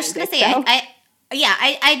props. I was just gonna say, so.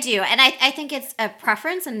 I do, and I think it's a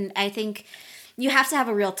preference, and I think you have to have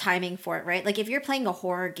a real timing for it, right? Like if you're playing a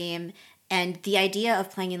horror game and the idea of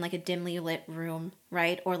playing in like a dimly lit room,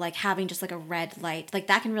 right? Or like having just like a red light, like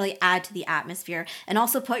that can really add to the atmosphere and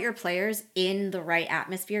also put your players in the right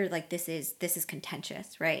atmosphere. Like this is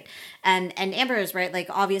contentious, right? And Amber is right. Like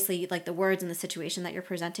obviously like the words and the situation that you're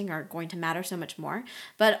presenting are going to matter so much more,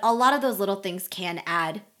 but a lot of those little things can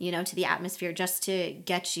add, to the atmosphere just to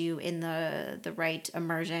get you in the right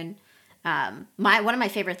immersion. One of my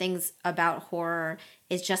favorite things about horror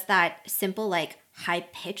is just that simple, like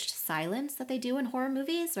high-pitched silence that they do in horror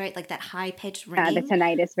movies, right? Like that high-pitched ringing. The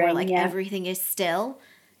tinnitus ring, where like everything is still.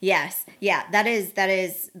 Yes. Yeah. That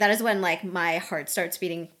is when like my heart starts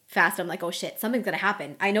beating fast. I'm like, oh shit, something's going to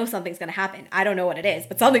happen. I know something's going to happen. I don't know what it is,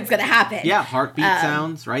 but something's going to happen. Yeah. Heartbeat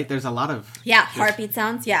sounds, right? There's a lot of... Yeah. Heartbeat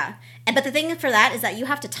sounds. Yeah. But the thing for that is that you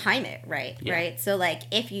have to time it right. Yeah. Right. So like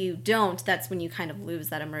if you don't, that's when you kind of lose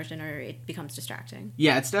that immersion or it becomes distracting.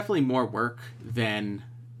 Yeah. It's definitely more work than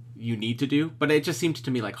you need to do, but it just seemed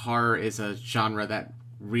to me like horror is a genre that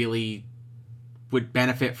really would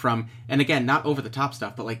benefit from, and again, not over the top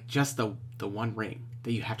stuff, but like just the one ring,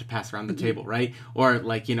 that you have to pass around the table, right? Or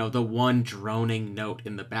like, you know, the one droning note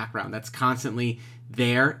in the background that's constantly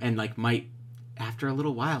there and like might, after a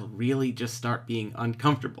little while, really just start being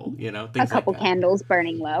uncomfortable, you know, things A couple like that. candles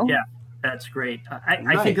burning low. Yeah, that's great. I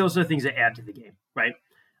Right. think those are things that add to the game, right?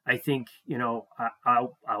 I think, you know,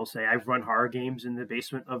 I'll say I've run horror games in the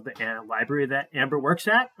basement of the library that Amber works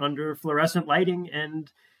at under fluorescent lighting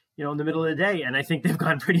and, you know, in the middle of the day. And I think they've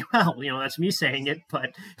gone pretty well. You know, that's me saying it,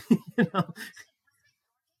 but, you know.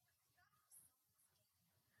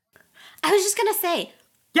 I was just going to say,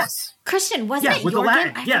 Yes. Christian, wasn't it with the your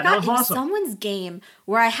Latin. game? I Yeah, forgot that was it was awesome. someone's game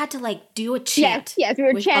where I had to like do a chant. Yes, we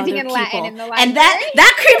were with chanting other in Latin people. in the library. And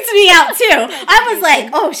that creeps me out too. I was like,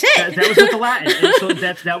 oh shit. That was with the Latin. And so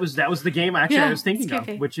that was the game actually Yeah, I was thinking it's of,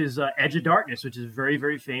 creepy. which is Edge of Darkness, which is a very,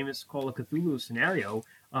 very famous Call of Cthulhu scenario.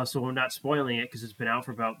 So we're not spoiling it because it's been out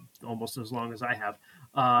for about almost as long as I have.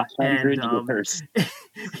 100 years.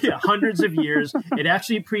 Yeah, hundreds of years. It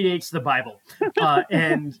actually predates the Bible,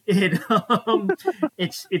 and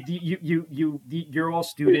you're all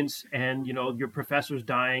students, and you know your professor's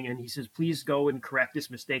dying, and he says, "Please go and correct this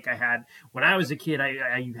mistake I had when I was a kid.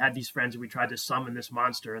 I had these friends, and we tried to summon this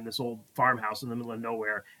monster in this old farmhouse in the middle of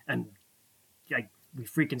nowhere, and we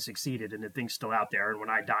freaking succeeded, and the thing's still out there. And when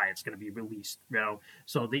I die, it's going to be released, you know."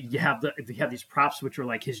 So you have these props, which are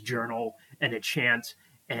like his journal and a chant.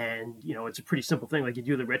 And, you know, it's a pretty simple thing. Like you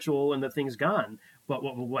do the ritual and the thing's gone. But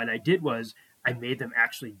what I did was I made them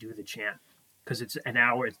actually do the chant because it's an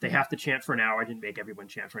hour. They have to chant for an hour. I didn't make everyone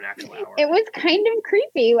chant for an actual hour. It was kind of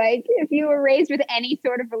creepy. Like if you were raised with any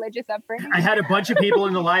sort of religious upbringing. I had a bunch of people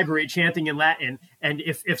in the library chanting in Latin. And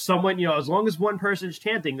if someone, you know, as long as one person's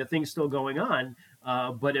chanting, the thing's still going on.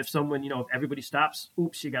 But if someone, you know, if everybody stops,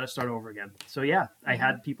 oops, you got to start over again. So yeah, I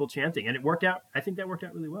had people chanting and it worked out. I think that worked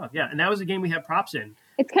out really well. Yeah. And that was a game we had props in.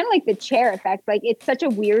 It's kind of like the chair effect. Like it's such a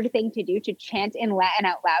weird thing to do, to chant in Latin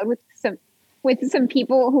out loud with some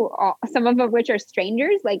people who some of which are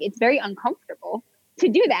strangers. Like it's very uncomfortable to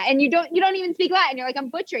do that. And you don't even speak Latin. You're like, I'm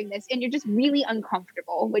butchering this. And you're just really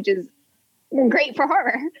uncomfortable, which is great for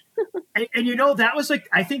horror. And you know, that was like,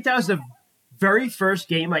 I think that was the very first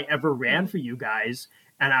game I ever ran for you guys.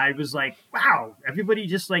 And I was like, wow, everybody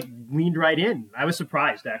just like leaned right in. I was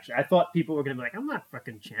surprised, actually. I thought people were going to be like, I'm not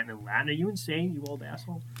fucking chanting in Latin. Are you insane, you old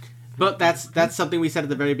asshole? But that's something we said at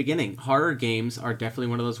the very beginning. Horror games are definitely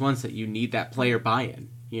one of those ones that you need that player buy-in,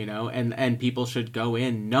 you know, and people should go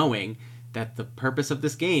in knowing that the purpose of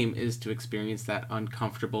this game is to experience that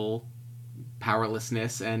uncomfortable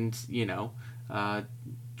powerlessness and, you know,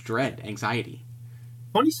 dread, anxiety.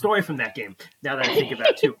 Funny story from that game, now that I think about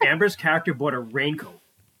it, too. Amber's character bought a raincoat.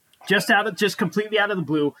 Just completely out of the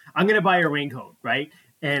blue. I'm going to buy a raincoat, right?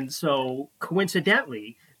 And so,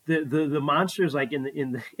 coincidentally, the monster's like in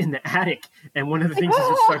the attic, and one of the things is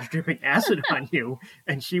it starts dripping acid on you.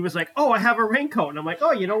 And she was like, "Oh, I have a raincoat," and I'm like,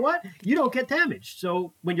 "Oh, you know what? You don't get damaged."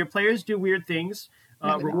 So when your players do weird things,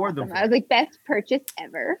 reward them. I was like, best purchase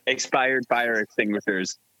ever. Expired fire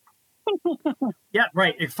extinguishers. Yeah,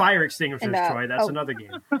 right. Fire extinguishers, And, Troy. That's another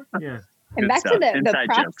game. Yeah. And Good back stuff. to the Inside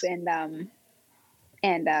props jokes.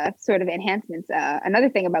 and sort of enhancements. Another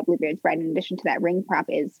thing about Bluebeard's Bride, in addition to that ring prop,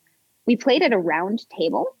 is we played at a round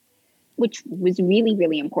table, which was really,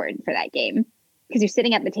 really important for that game because you're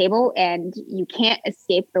sitting at the table and you can't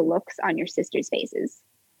escape the looks on your sisters' faces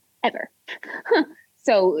ever.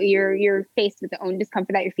 So you're faced with the own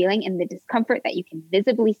discomfort that you're feeling and the discomfort that you can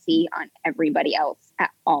visibly see on everybody else at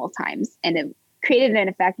all times. And it created an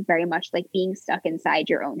effect very much like being stuck inside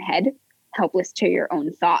your own head, helpless to your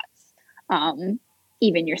own thoughts,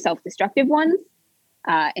 even your self-destructive ones.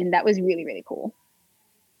 And that was really, really cool.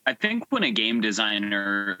 I think when a game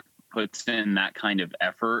designer puts in that kind of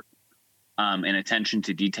effort and attention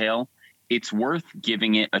to detail, it's worth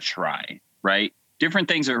giving it a try, right? Different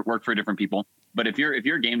things work for different people. But if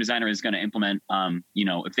your game designer is going to implement, you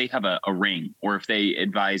know, if they have a ring or if they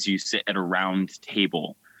advise you sit at a round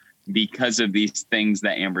table because of these things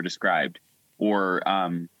that Amber described, or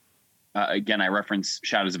again, I reference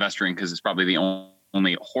Shadows of Estering because it's probably the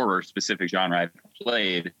only horror specific genre I've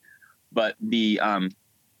played. But the,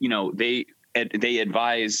 you know, they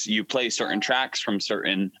advise you play certain tracks from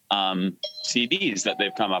certain CDs that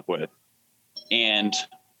they've come up with. And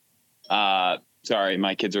sorry,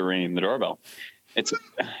 my kids are ringing the doorbell. It's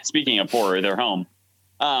speaking of horror, they're home.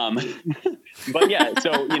 But yeah,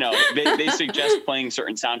 so, you know, they suggest playing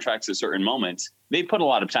certain soundtracks at certain moments. They put a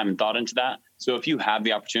lot of time and thought into that. So if you have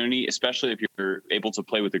the opportunity, especially if you're able to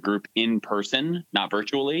play with a group in person, not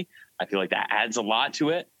virtually, I feel like that adds a lot to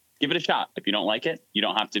it. Give it a shot. If you don't like it, you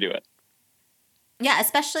don't have to do it. Yeah,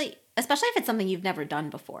 especially if it's something you've never done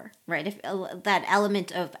before, right? If that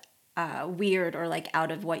element of weird or like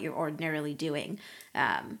out of what you're ordinarily doing.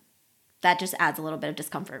 That just adds a little bit of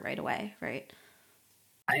discomfort right away, right?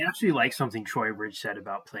 I actually like something Troy Bridge said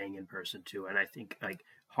about playing in person too, and I think like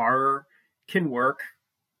horror can work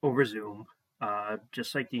over Zoom,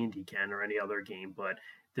 just like D&D can or any other game. But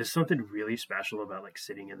there's something really special about like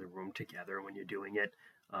sitting in the room together when you're doing it.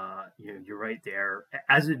 You're right there.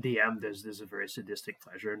 As a DM, there's a very sadistic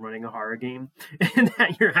pleasure in running a horror game, and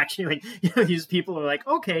that you're actually like, these people are like,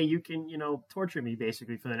 okay, you can, torture me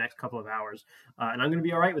basically for the next couple of hours, and I'm going to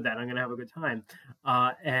be all right with that. I'm going to have a good time.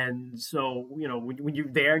 And so, when you're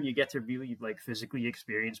there and you get to really like physically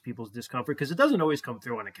experience people's discomfort, because it doesn't always come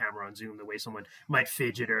through on a camera on Zoom the way someone might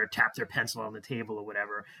fidget or tap their pencil on the table or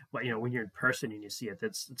whatever. But when you're in person and you see it,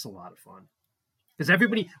 it's a lot of fun. Because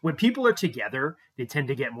when people are together, they tend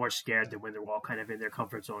to get more scared than when they're all kind of in their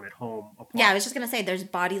comfort zone at home. Apart. Yeah, I was just going to say there's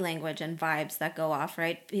body language and vibes that go off,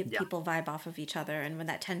 right? People vibe off of each other, and when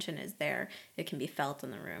that tension is there, it can be felt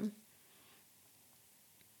in the room.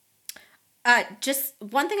 Just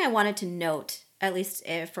one thing I wanted to note, at least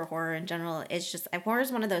for horror in general, is just horror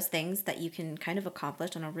is one of those things that you can kind of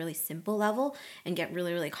accomplish on a really simple level and get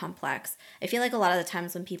really, really complex. I feel like a lot of the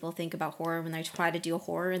times when people think about horror, when they try to do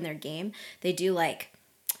horror in their game, they do like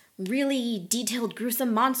really detailed,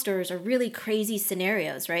 gruesome monsters or really crazy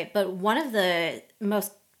scenarios, right? But one of the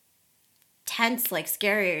most tense, like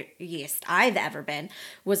scariest I've ever been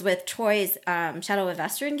was with Troy's Shadow of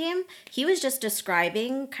Estrin game. He was just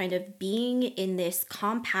describing kind of being in this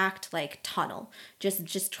compact like tunnel,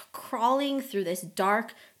 just crawling through this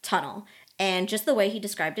dark tunnel. And just the way he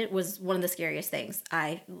described it was one of the scariest things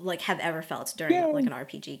I like have ever felt during like an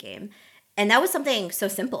RPG game. And that was something so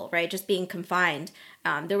simple, right? Just being confined.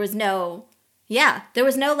 There was no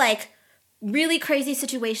like really crazy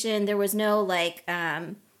situation. There was no like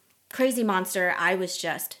crazy monster. I was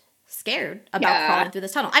just scared about crawling through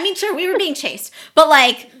this tunnel. I mean, sure, we were being chased, but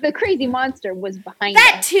like the crazy monster was behind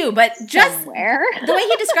that us too. But just somewhere. The way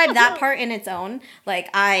he described that part in its own, like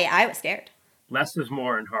I was scared. Less is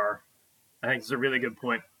more in horror. I think it's a really good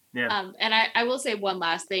point. Yeah. And I will say one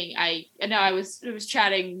last thing. I know I was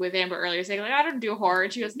chatting with Amber earlier saying like, I don't do horror.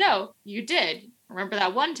 And she goes, no, you did. Remember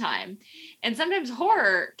that one time. And sometimes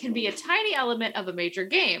horror can be a tiny element of a major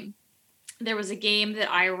game. There was a game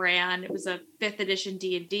that I ran. It was a 5th edition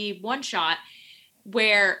D&D one shot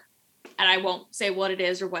where, and I won't say what it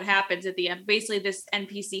is or what happens at the end. Basically, this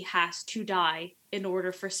NPC has to die in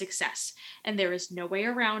order for success. And there is no way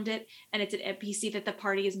around it. And it's an NPC that the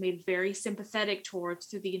party is made very sympathetic towards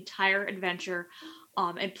through the entire adventure.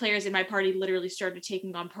 And players in my party literally started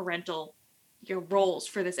taking on parental roles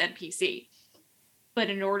for this NPC. But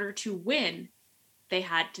in order to win, they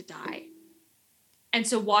had to die. And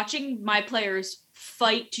so watching my players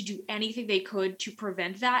fight to do anything they could to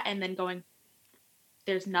prevent that and then going,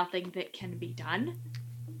 there's nothing that can be done.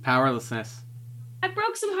 Powerlessness. I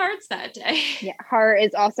broke some hearts that day. Yeah, horror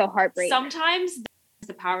is also heartbreak. Sometimes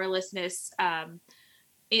the powerlessness,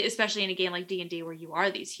 especially in a game like D&D where you are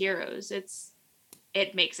these heroes,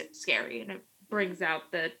 it makes it scary and it brings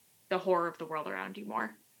out the horror of the world around you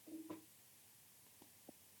more.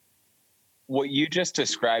 What you just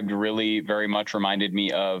described really very much reminded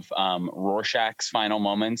me of Rorschach's final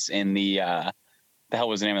moments in the hell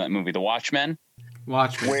was the name of that movie? The Watchmen.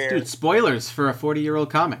 Dude, spoilers for a 40-year-old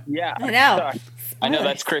comic. Yeah, I know. I know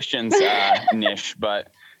that's Christian's niche, but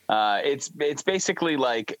it's basically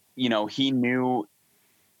like, he knew.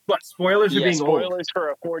 But spoilers are being spoilers old. for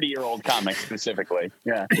a 40-year-old comic specifically.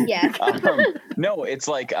 Yeah. Yeah. No, it's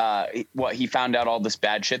like he found out all this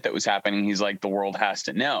bad shit that was happening. He's like, the world has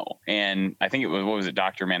to know. And I think it was, what was it,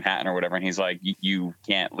 Dr. Manhattan or whatever. And he's like, you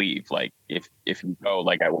can't leave. Like if you go,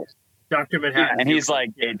 like I will. Dr. Manhattan. Yeah, and he's like,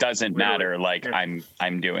 it doesn't matter. Like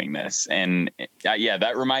I'm doing this. And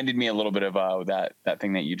that reminded me a little bit of that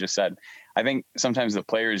thing that you just said. I think sometimes the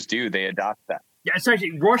players they adopt that. Yeah, it's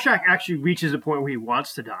actually Rorschach actually reaches a point where he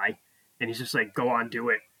wants to die, and he's just like, "Go on, do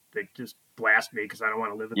it. Like, just blast me because I don't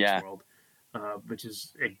want to live in this world." Which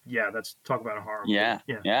is, that's talk about a horror movie.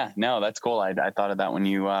 Yeah. No, that's cool. I thought of that when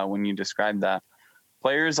you described that.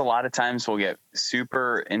 Players a lot of times will get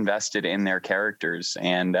super invested in their characters,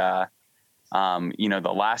 and the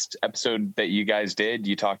last episode that you guys did,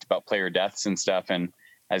 you talked about player deaths and stuff, and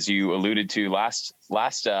as you alluded to last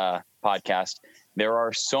podcast, there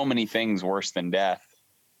are so many things worse than death,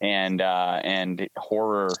 and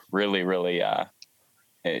horror really, really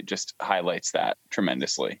it just highlights that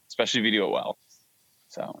tremendously, especially if you do it well.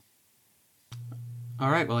 So,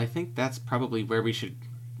 all right. Well, I think that's probably where we should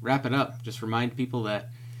wrap it up. Just remind people that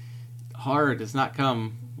horror does not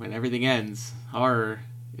come when everything ends. Horror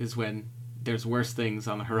is when there's worse things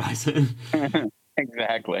on the horizon.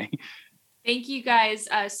 Exactly. Thank you guys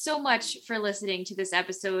so much for listening to this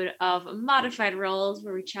episode of Modified Roles,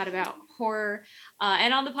 where we chat about horror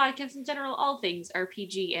and on the podcast in general, all things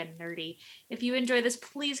RPG and nerdy. If you enjoy this,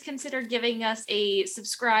 please consider giving us a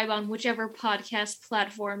subscribe on whichever podcast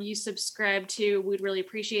platform you subscribe to. We'd really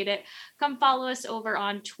appreciate it. Come follow us over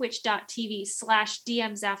on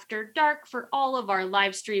twitch.tv/DMs After Dark for all of our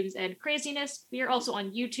live streams and craziness. We are also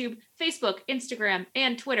on YouTube, Facebook, Instagram,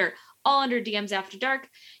 and Twitter, all under DMs After Dark.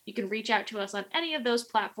 You can reach out to us on any of those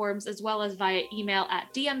platforms, as well as via email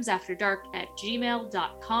at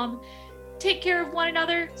dmsafterdark@gmail.com. Take care of one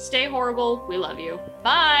another. Stay horrible. We love you.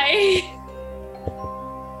 Bye.